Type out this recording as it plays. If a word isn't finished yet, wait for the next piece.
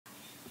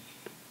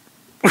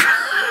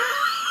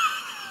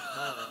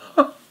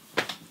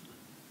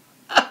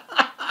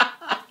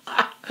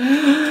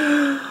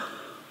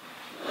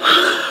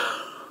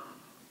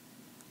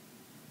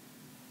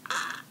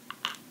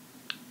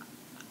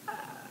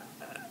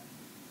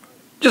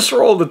Just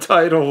roll the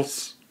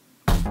titles.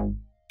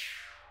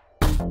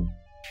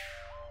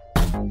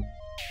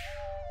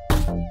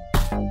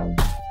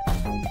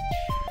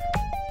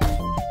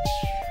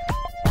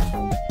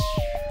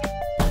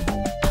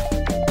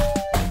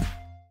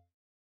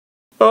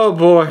 Oh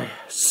boy.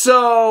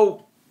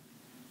 So,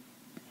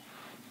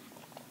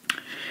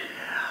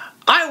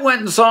 I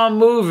went and saw a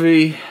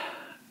movie.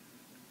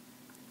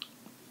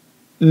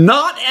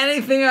 Not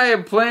anything I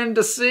had planned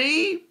to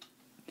see.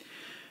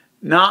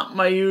 Not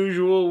my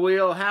usual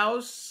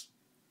wheelhouse.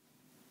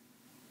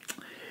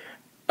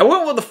 I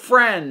went with a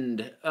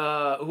friend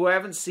who I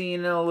haven't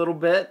seen in a little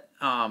bit.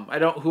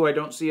 Who I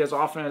don't see as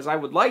often as I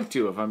would like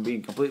to, if I'm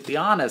being completely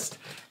honest.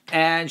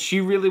 And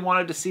she really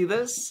wanted to see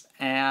this,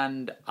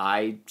 and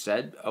I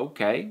said,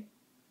 okay,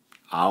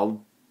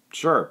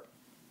 sure.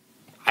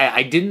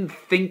 I didn't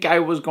think I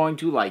was going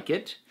to like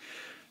it.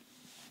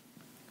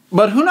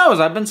 But who knows?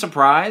 I've been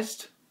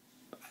surprised.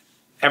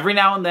 Every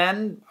now and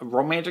then,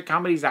 romantic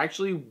comedies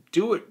actually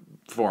do it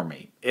for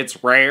me.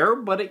 It's rare,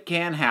 but it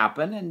can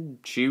happen, and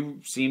she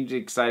seemed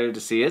excited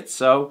to see it,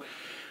 so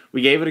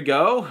we gave it a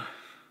go.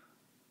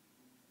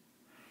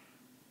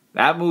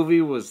 That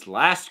movie was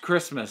Last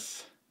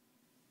Christmas.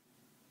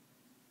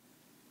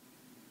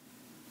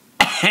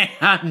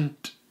 And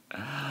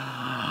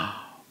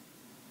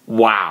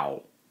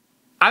wow.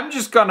 I'm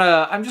just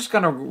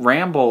gonna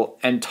ramble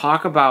and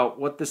talk about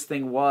what this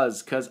thing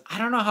was, because I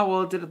don't know how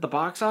well it did at the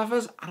box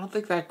office. I don't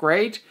think that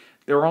great.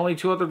 There were only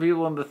 2 other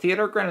people in the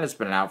theater. Granted, it's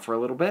been out for a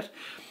little bit.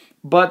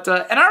 But,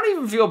 and I don't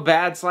even feel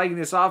bad slagging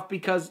this off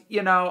because,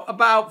 you know,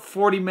 about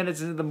 40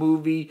 minutes into the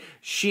movie,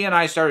 she and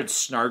I started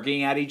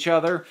snarking at each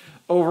other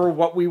over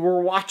what we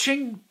were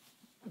watching.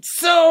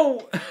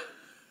 So,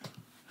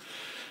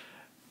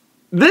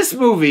 this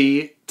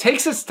movie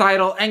takes its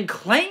title and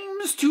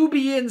claims to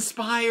be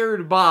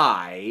inspired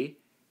by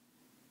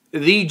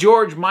the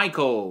George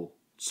Michael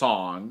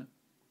song,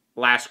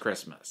 Last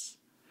Christmas.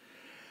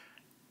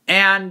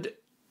 And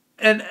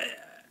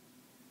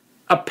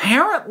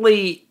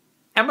apparently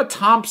Emma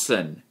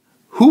Thompson,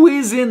 who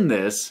is in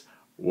this,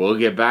 we'll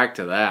get back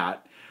to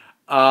that,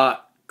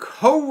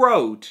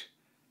 co-wrote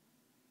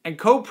and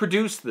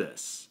co-produced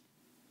this.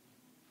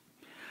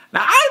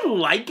 Now, I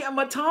like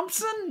Emma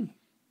Thompson,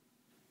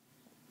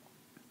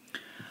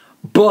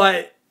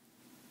 but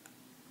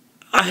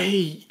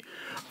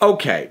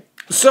okay.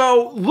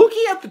 So,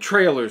 looking at the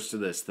trailers to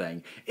this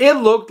thing, it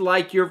looked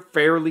like your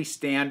fairly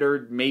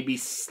standard, maybe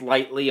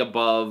slightly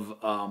above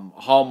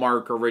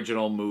Hallmark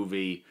original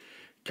movie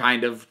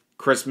kind of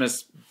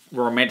Christmas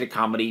romantic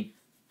comedy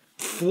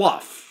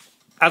fluff.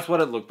 That's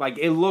what it looked like.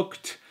 It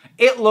looked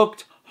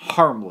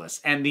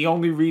harmless. And the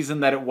only reason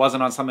that it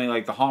wasn't on something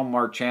like the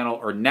Hallmark Channel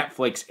or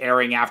Netflix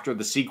airing after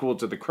the sequel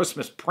to The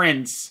Christmas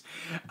Prince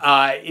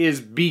is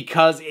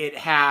because it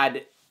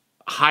had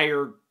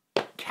higher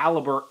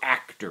caliber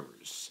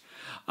actors.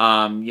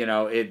 You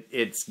know,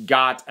 it's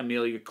got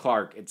Emilia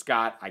Clarke. It's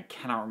got, I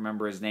cannot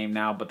remember his name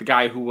now, but the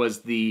guy who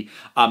was the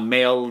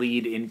male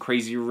lead in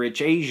Crazy Rich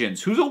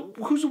Asians,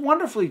 who's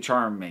wonderfully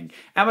charming.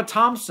 Emma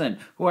Thompson,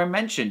 who I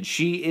mentioned,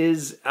 she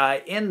is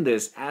in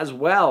this as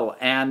well.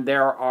 And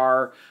there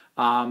are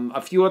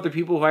a few other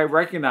people who I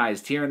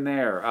recognized here and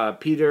there.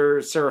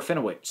 Peter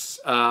Serafinowicz,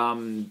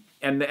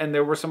 and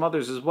there were some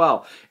others as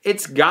well.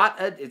 It's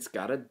got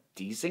a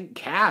decent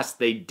cast.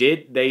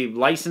 They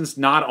licensed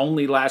not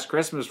only Last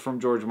Christmas from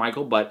George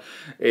Michael, but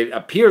it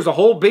appears a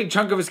whole big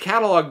chunk of his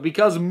catalog,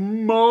 because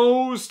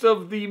most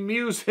of the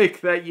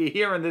music that you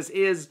hear in this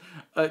is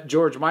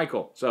George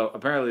Michael. So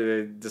apparently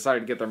they decided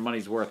to get their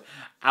money's worth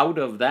out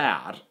of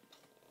that.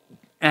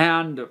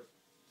 And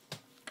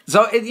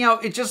so it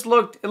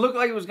looked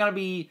like it was going to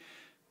be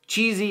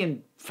cheesy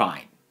and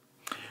fine.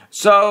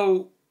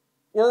 So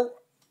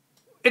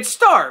it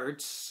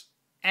starts,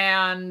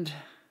 and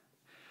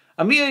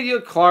Emilia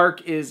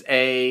Clarke is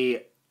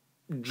a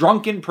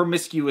drunken,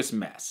 promiscuous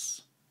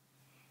mess.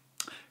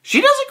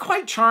 She does it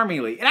quite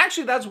charmingly. And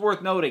actually, that's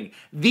worth noting.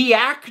 The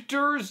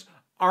actors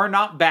are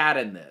not bad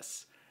in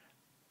this.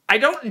 I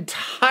don't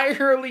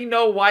entirely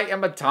know why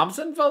Emma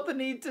Thompson felt the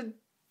need to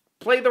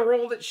play the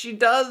role that she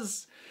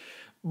does.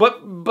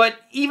 But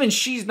even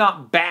she's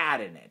not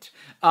bad in it.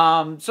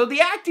 So the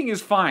acting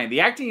is fine.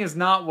 The acting is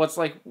not what's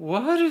like,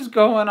 what is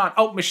going on?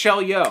 Oh,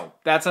 Michelle Yeoh.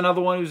 That's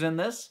another one who's in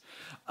this.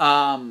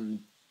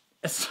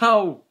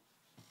 So,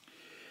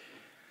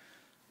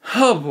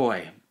 oh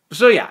boy.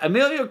 So yeah,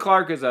 Emilia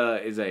Clarke is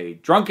a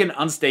drunken,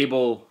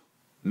 unstable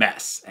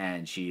mess,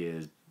 and she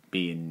is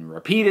being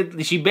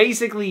repeatedly. She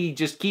basically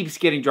just keeps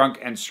getting drunk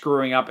and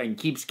screwing up, and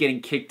keeps getting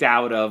kicked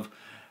out of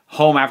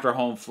home after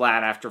home,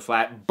 flat after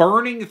flat,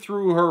 burning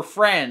through her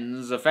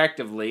friends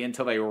effectively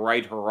until they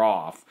write her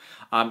off,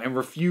 and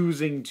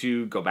refusing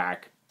to go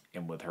back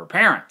in with her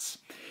parents.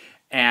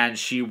 And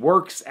she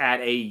works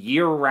at a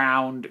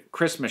year-round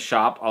Christmas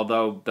shop,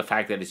 although the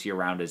fact that it's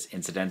year-round is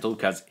incidental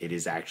because it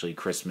is actually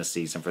Christmas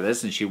season for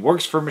this. And she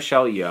works for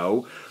Michelle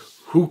Yeoh,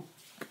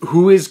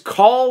 who is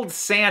called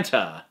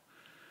Santa.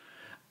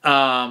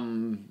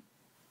 And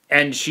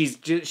she's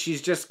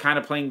just kind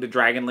of playing the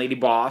Dragon Lady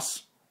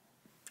boss.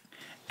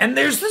 And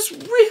there's this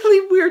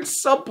really weird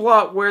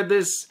subplot where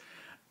this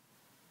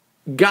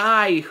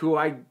guy, who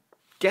I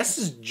guess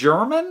is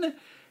German,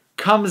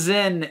 comes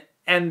in,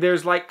 and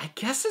there's like, I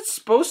guess it's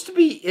supposed to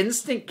be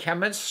instant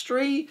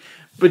chemistry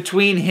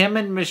between him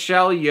and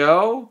Michelle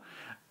Yeoh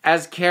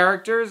as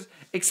characters,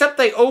 except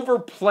they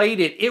overplayed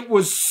it. It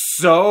was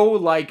so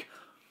like,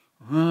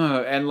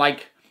 and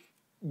like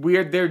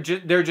weird. They're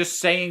just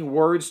saying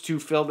words to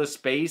fill the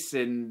space,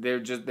 and they're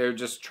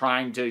just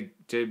trying to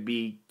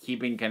be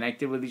keeping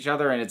connected with each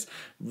other, and it's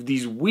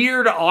these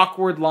weird,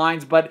 awkward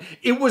lines. But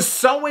it was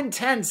so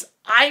intense,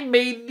 I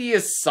made the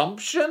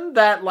assumption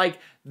that like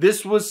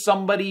this was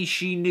somebody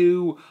she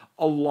knew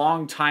a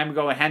long time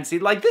ago, and hadn't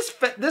seen. Like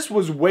this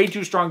was way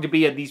too strong to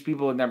be, and these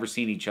people had never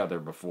seen each other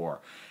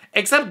before.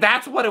 Except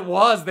that's what it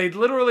was. They'd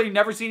literally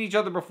never seen each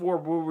other before.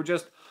 We were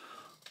just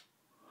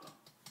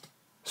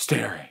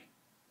staring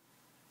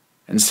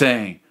and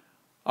saying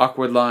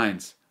awkward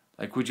lines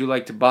like, would you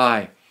like to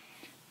buy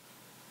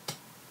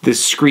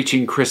this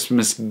screeching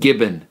Christmas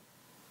gibbon?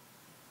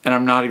 And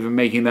I'm not even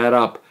making that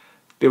up.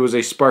 There was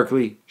a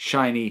sparkly,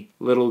 shiny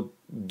little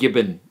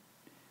gibbon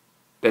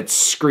that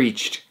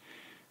screeched.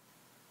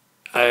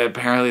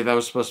 Apparently that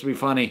was supposed to be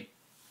funny.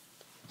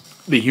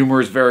 The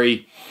humor is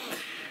very...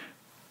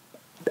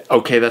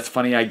 okay, that's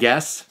funny, I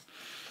guess.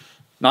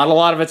 Not a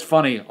lot of it's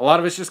funny. A lot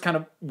of it's just kind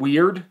of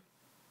weird.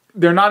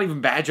 They're not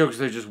even bad jokes,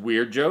 they're just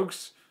weird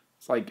jokes.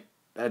 It's like,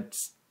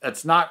 that's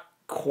not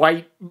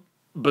quite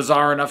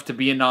bizarre enough to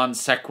be a non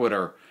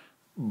sequitur,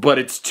 but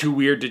it's too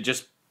weird to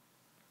just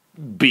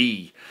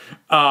be.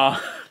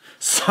 Emilia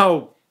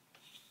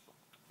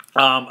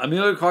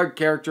Clarke's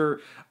character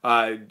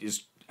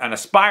is an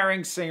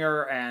aspiring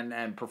singer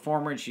and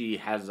performer, and she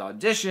has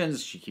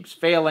auditions, she keeps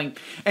failing,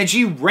 and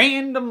she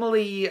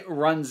randomly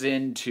runs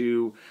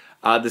into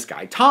this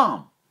guy,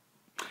 Tom.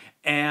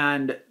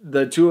 And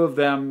the two of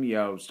them,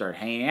 start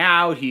hanging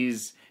out. He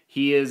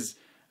is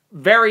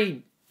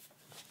very,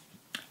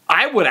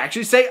 I would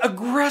actually say,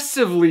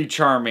 aggressively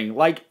charming.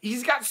 Like,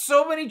 he's got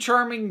so many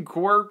charming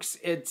quirks.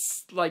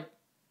 It's like,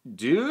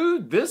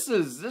 dude, this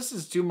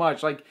is too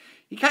much. Like,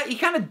 he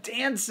kind of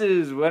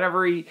dances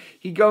whenever he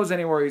goes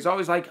anywhere. He's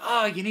always like,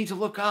 oh, you need to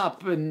look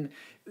up. And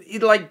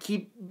he'd like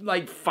keep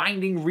like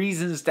finding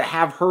reasons to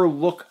have her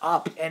look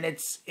up. And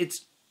it's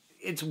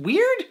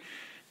weird.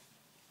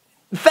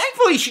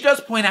 Thankfully, she does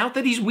point out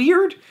that he's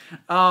weird.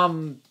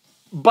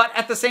 But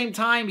at the same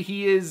time,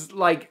 he is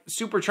like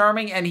super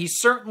charming, and he's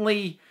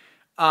certainly,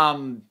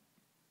 it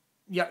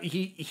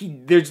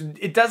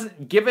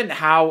doesn't, given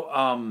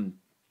how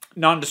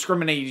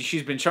non-discriminating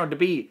she's been shown to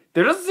be,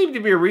 there doesn't seem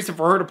to be a reason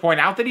for her to point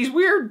out that he's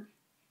weird.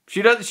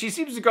 She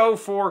seems to go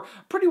for a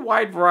pretty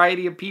wide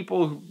variety of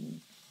people who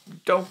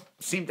don't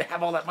seem to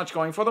have all that much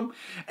going for them.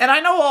 And I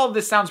know all of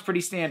this sounds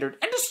pretty standard,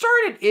 and to start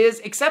it is,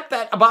 except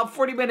that about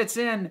 40 minutes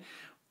in,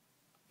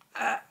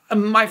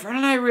 my friend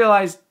and I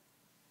realized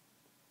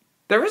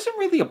there isn't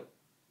really a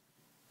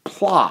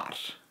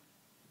plot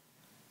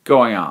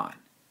going on.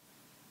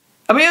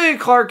 Emilia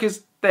Clarke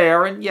is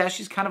there, and yeah,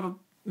 she's kind of a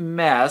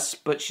mess,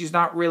 but she's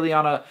not really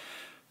on a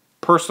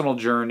personal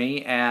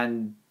journey,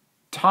 and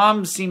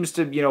Tom seems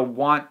to,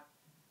 want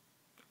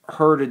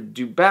her to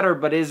do better,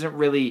 but isn't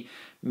really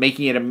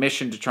making it a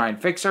mission to try and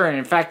fix her. And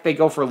in fact, they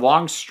go for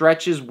long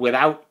stretches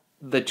without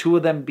the two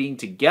of them being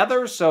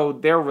together, so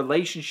their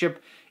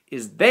relationship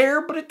is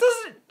there, but it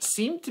doesn't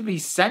seem to be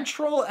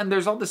central. And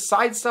there's all this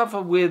side stuff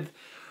with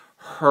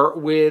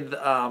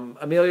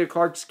Emilia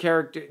Clarke's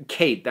character,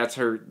 Kate. That's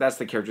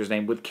the character's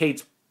name. With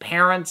Kate's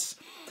parents,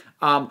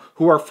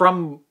 who are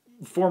from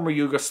former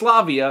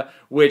Yugoslavia,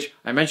 which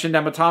I mentioned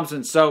Emma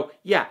Thompson. So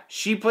yeah,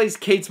 she plays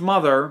Kate's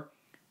mother,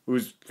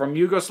 who's from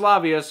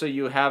Yugoslavia. So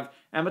you have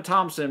Emma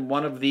Thompson,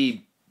 one of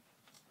the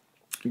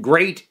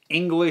great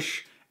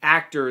English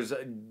actors,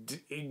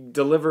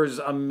 delivers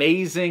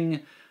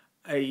amazing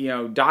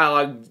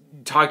dialogue,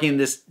 talking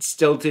this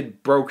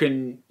stilted,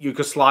 broken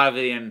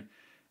Yugoslavian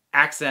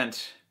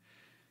accent.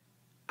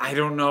 I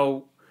don't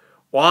know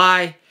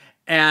why.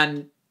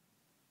 And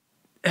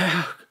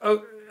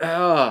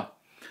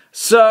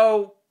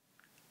so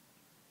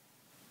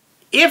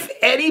if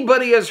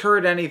anybody has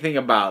heard anything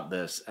about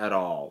this at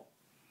all,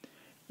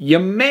 you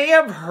may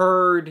have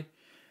heard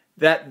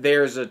that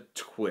there's a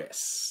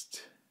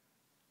twist.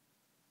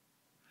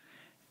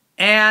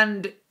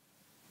 And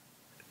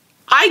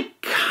I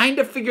kind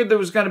of figured there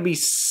was going to be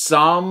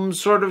some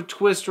sort of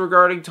twist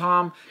regarding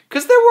Tom,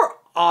 because there were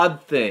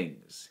odd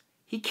things.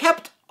 He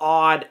kept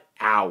odd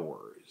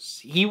hours.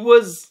 He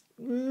was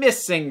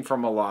missing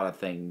from a lot of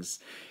things.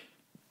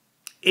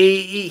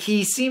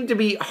 He seemed to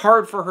be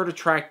hard for her to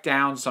track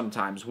down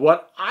sometimes.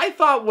 What I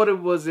thought what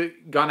it was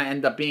going to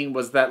end up being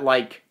was that,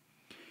 like,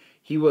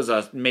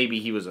 maybe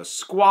he was a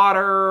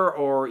squatter,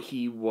 or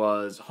he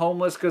was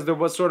homeless, because there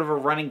was sort of a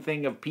running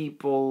thing of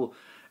people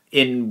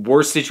in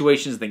worse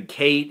situations than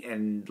Kate,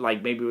 and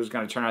like maybe it was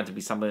going to turn out to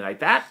be something like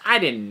that. I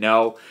didn't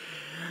know.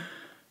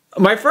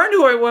 My friend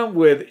who I went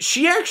with,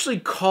 she actually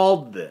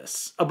called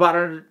this about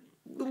a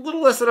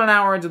little less than an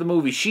hour into the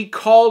movie. She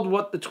called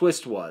what the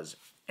twist was,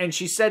 and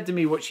she said to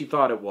me what she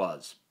thought it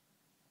was.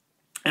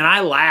 And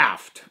I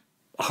laughed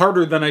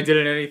harder than I did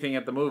in anything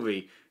at the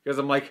movie. Because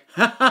I'm like,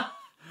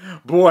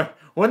 boy,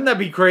 wouldn't that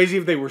be crazy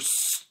if they were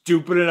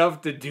stupid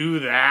enough to do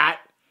that?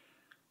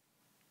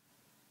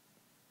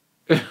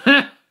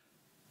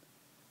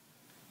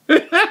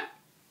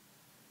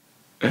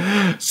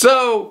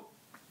 So,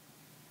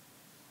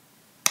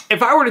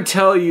 if I were to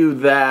tell you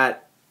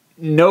that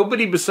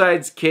nobody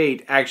besides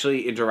Kate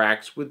actually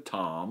interacts with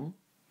Tom,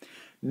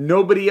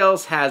 nobody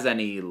else has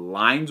any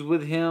lines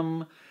with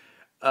him,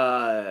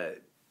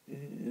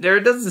 there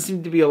doesn't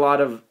seem to be a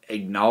lot of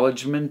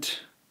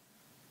acknowledgement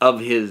of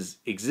his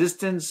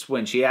existence.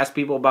 When she asks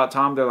people about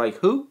Tom, they're like,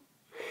 who?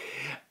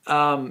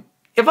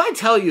 If I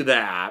tell you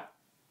that,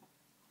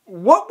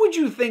 what would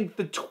you think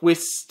the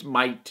twist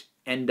might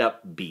end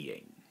up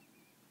being?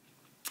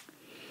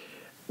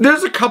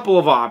 There's a couple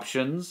of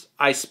options,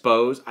 I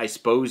suppose. I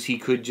suppose he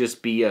could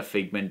just be a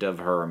figment of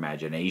her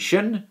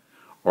imagination,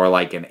 or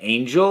like an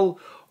angel,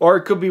 or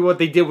it could be what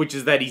they did, which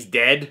is that he's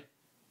dead.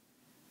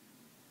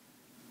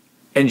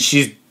 And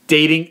she's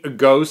dating a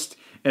ghost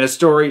in a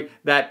story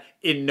that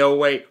in no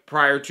way,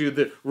 prior to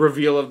the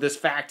reveal of this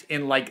fact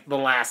in like the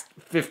last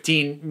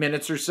 15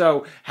 minutes or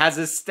so, has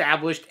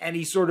established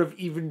any sort of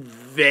even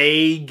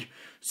vague,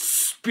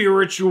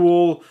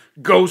 spiritual,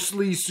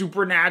 ghostly,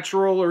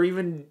 supernatural, or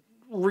even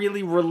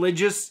really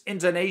religious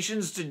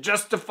intonations to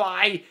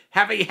justify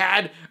having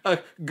had a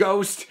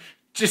ghost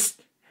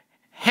just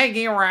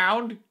hanging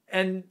around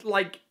and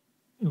like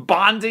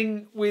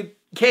bonding with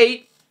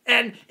Kate.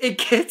 And it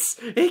gets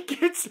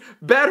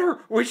better,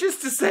 which is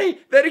to say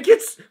that it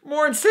gets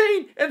more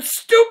insane and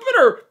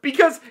stupider,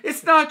 because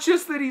it's not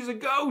just that he's a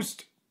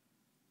ghost.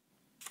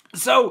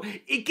 So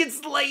it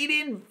gets laid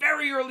in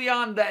very early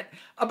on that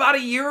about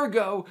a year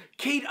ago,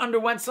 Kate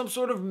underwent some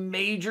sort of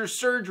major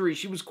surgery.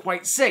 She was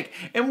quite sick.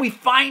 And we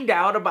find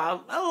out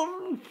about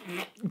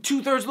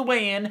 2/3 of the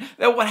way in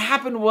that what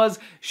happened was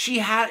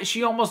she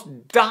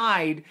almost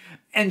died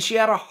and she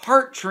had a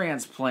heart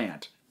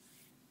transplant.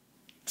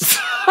 So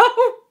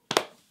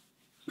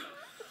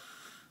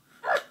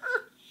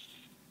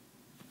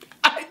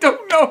I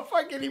don't know if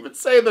I can even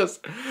say this.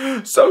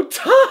 So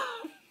Tom,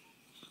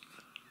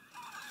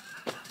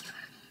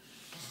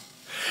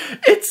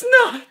 it's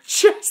not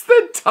just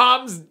that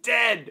Tom's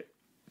dead.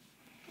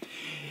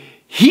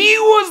 He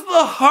was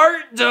the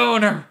heart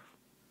donor.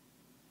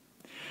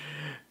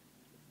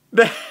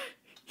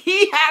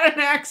 He had an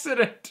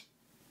accident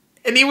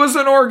and he was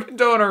an organ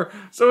donor.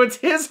 So it's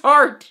his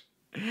heart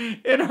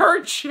in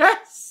her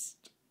chest.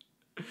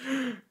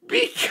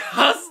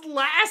 Because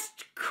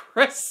last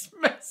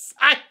Christmas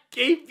I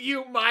gave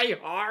you my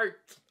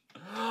heart.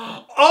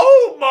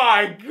 Oh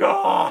my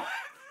God.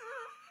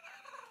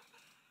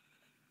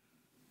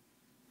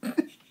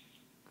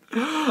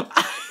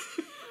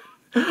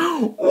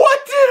 What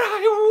did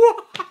I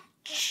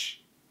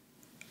watch?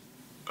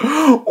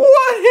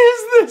 What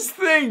is this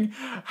thing?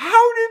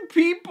 How did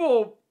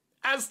people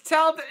as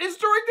talented... It's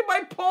directed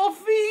by Paul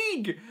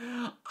Feig.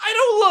 I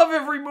don't love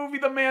every movie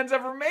the man's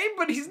ever made,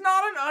 but he's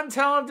not an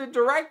untalented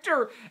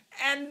director.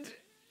 And,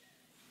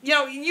 you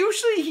know,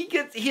 usually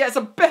he has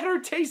a better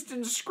taste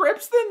in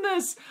scripts than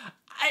this.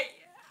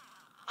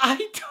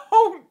 I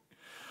don't...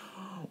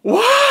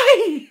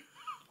 Why?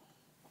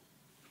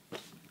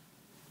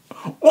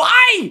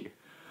 Why?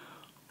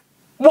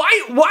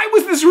 Why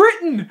was this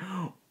written?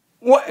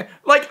 What?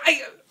 Like,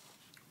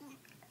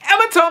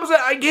 Emma Thompson,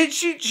 I get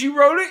she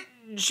wrote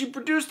it, she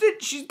produced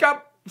it, she's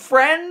got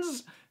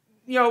friends,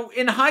 you know,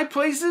 in high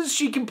places,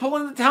 she can pull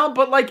in the talent,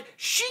 but like,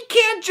 she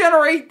can't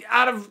generate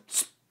out of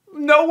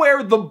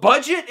nowhere the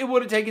budget it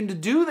would have taken to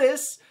do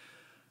this.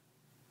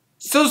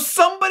 So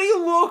somebody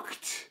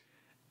looked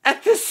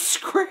at this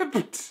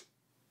script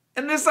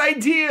and this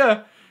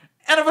idea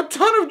and of a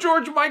ton of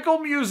George Michael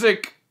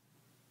music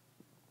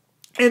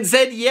and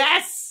said,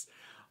 yes,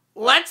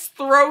 let's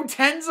throw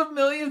tens of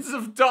millions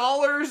of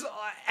dollars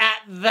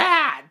at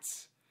that.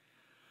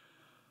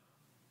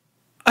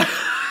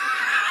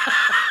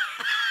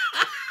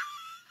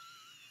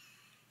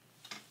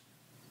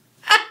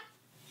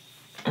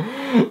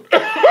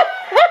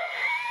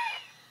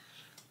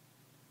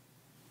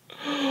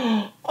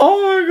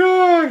 Oh my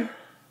God.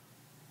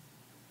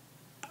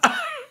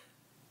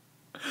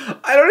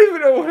 I don't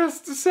even know what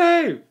else to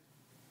say.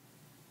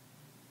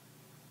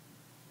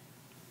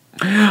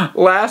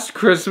 Last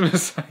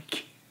Christmas,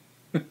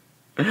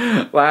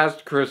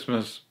 last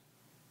Christmas.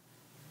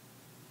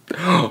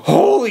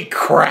 Holy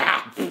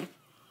crap!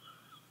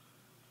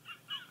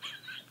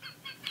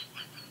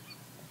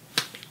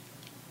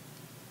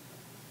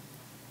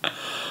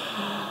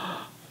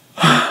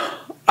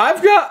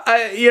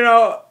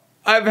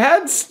 I've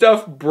had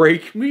stuff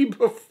break me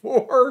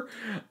before,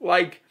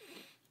 like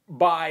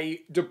by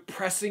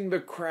depressing the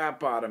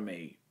crap out of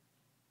me.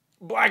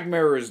 Black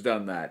Mirror has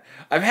done that.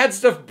 I've had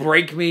stuff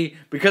break me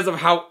because of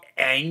how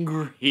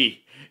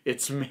angry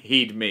it's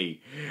made me.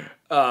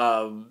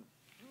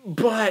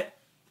 But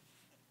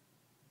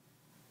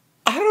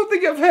I don't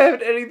think I've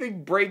had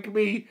anything break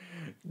me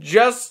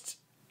just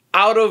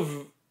out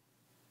of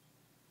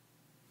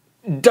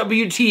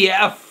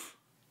WTF.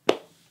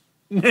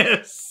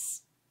 I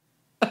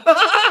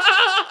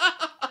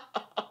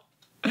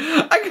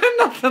got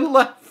nothing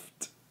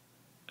left.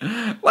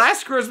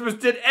 Last Christmas,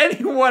 did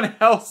anyone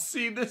else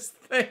see this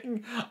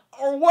thing?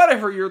 Or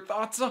whatever your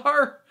thoughts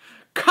are.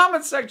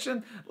 Comment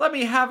section, let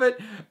me have it.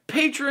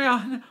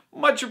 Patreon,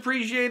 much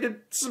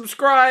appreciated.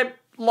 Subscribe,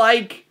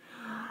 like.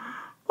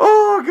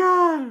 Oh,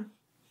 God.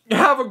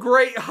 Have a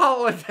great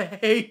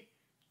holiday.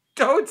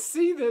 Don't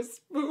see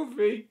this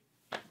movie.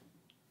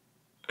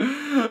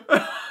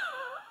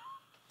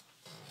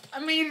 I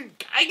mean,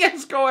 I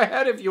guess go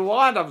ahead if you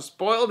want. I've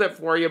spoiled it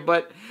for you,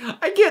 but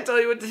I can't tell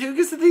you what to do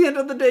because at the end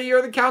of the day,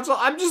 you're the council.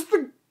 I'm just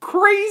the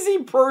crazy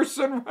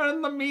person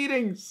running the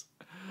meetings.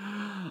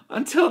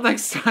 Until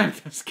next time,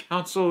 this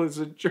council is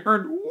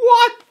adjourned.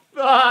 What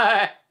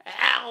the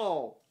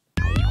hell?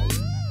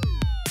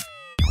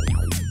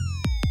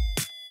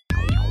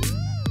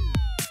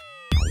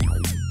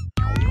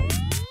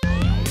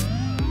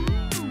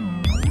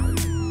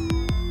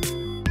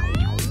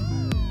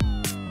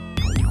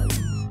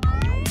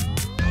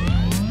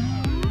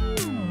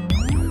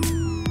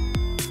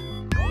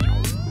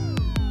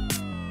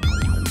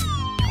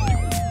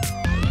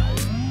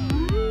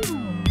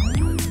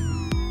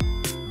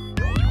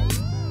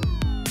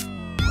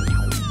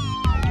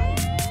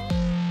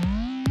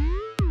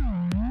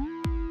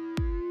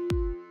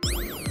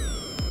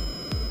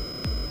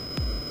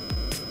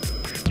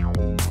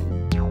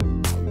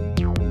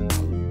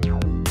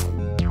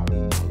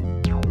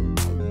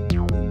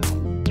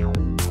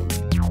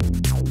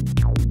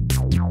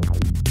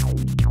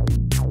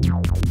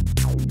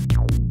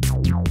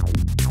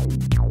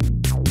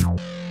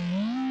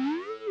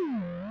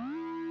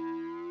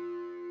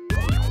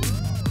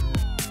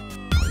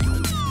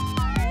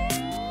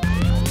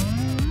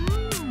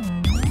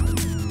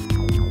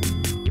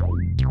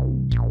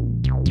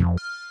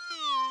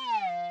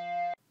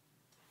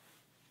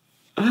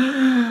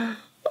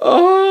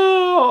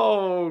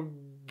 Oh,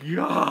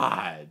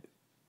 God.